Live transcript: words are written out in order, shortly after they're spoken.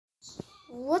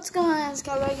What's going on,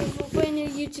 Skyrocket? We're playing a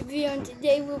YouTube video, and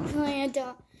today we're playing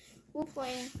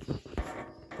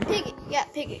Piggy. Yeah,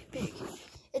 Piggy.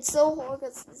 It's so hard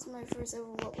because it's my first ever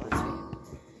Roblox video.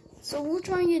 So we're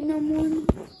trying to get number one.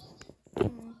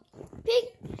 Pig.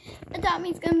 And that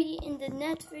means gonna be in the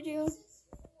next video.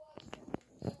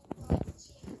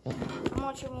 I'm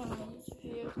watching one of these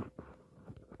videos.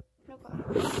 No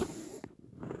problem.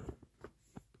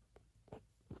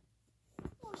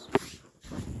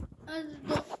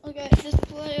 Okay, just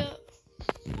play up.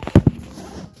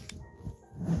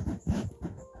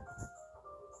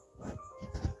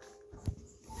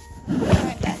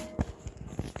 Alright, guys.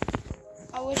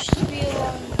 I wish to be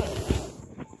alone, but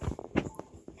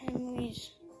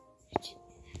anyways,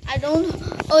 I don't.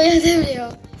 Oh yeah, there we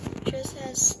go. Just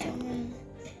has someone.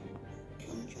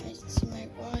 I'm trying to see my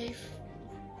wife.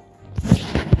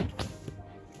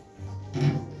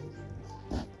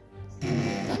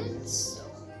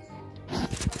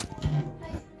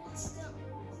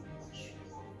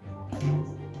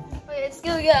 Let's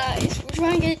go, guys. We're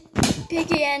trying to get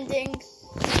Piggy ending.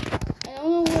 I don't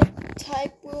know what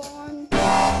type we're on.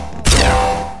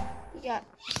 We got.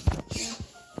 Yeah.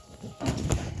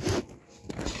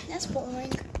 That's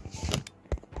boring.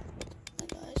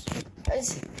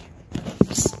 Guys,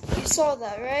 you saw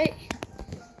that, right?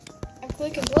 I'm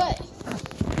clicking play.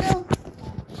 No,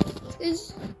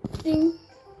 this thing.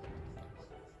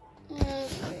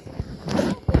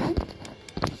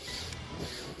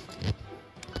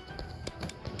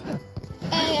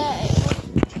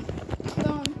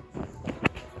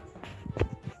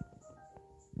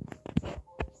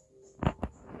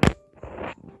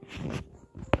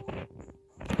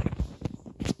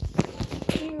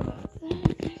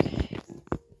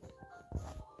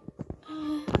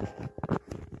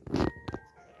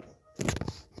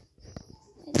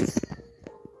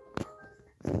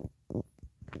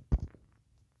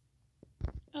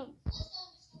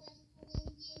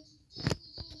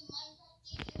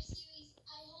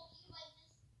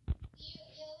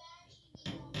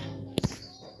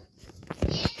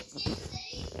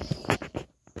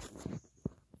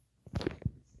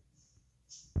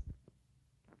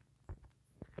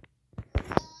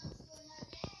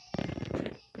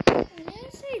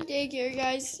 Dig here,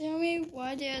 guys. Tell me,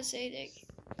 why did I say dig?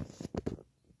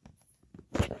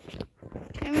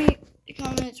 Tell me in the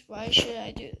comments, why should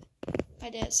I do it?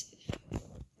 Why did I say that?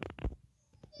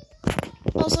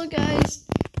 Also, guys,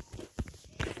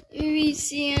 if you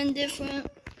see anything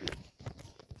different,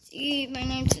 see my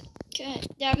name's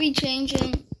that'll be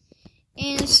changing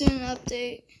and soon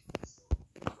update.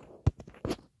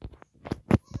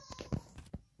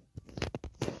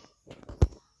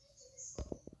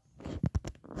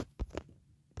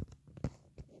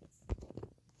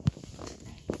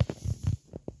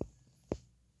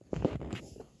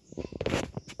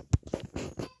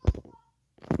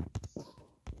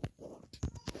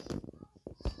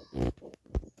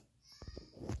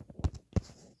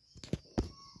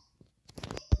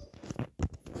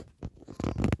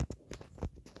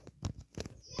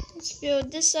 Let's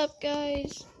build this up,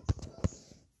 guys.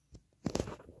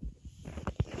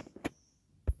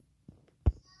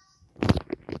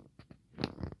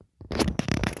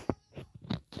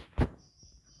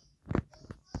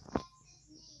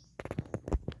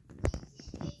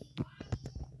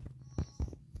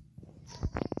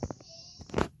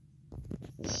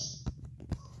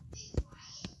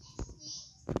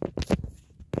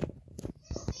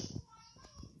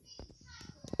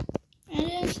 I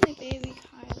didn't say baby.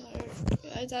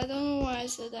 I don't know why I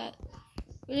said that.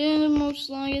 But in the most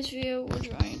longest video we're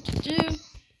trying to do.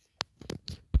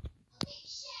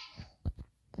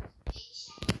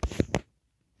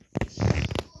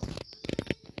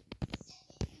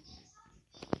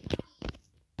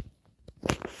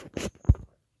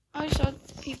 I saw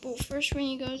people first when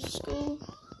you go to school.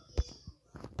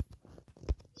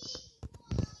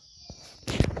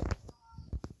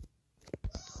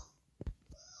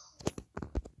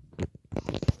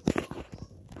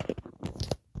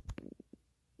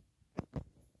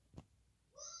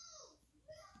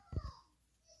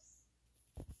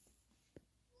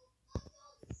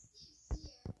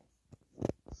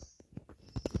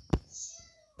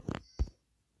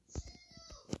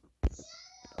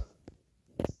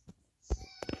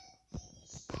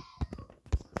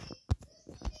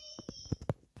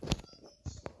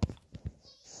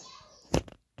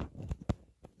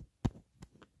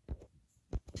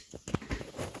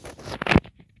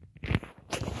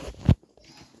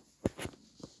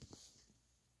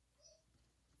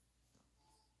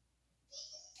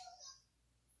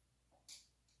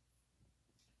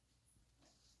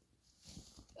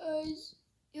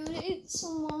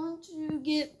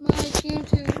 get my channel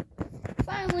to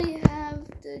finally have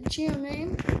the channel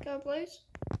name. God bless.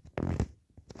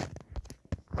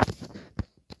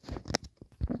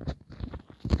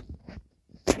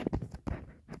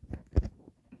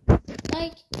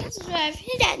 Like and subscribe,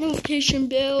 hit that notification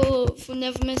bell for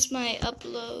never miss my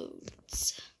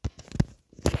uploads.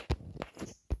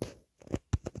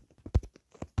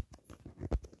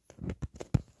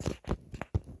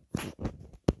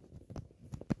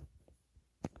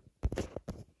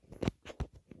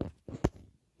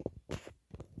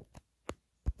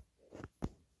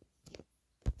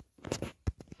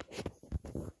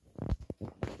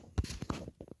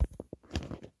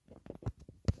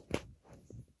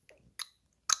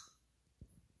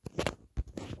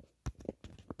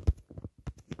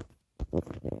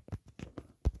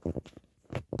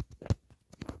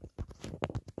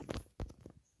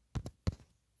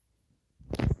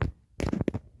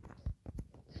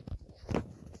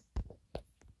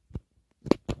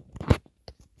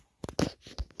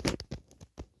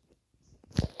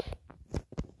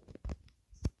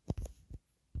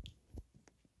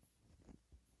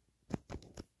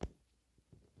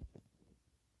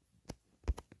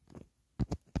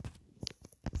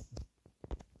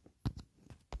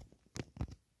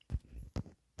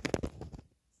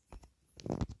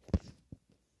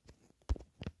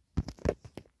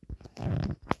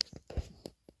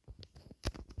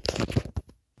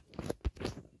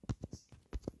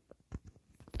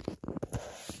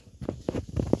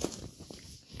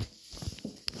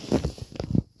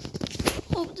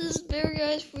 Hope this is better,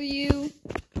 guys, for you.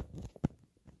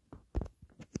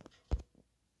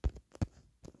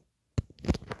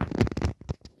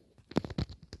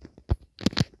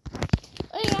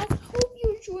 Hey guys, hope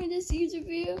you enjoyed this YouTube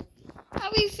video.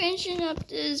 I'll be finishing up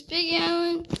this Piggy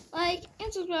Island. Like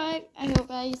and subscribe. I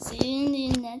hope I see you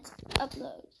in the next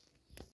upload.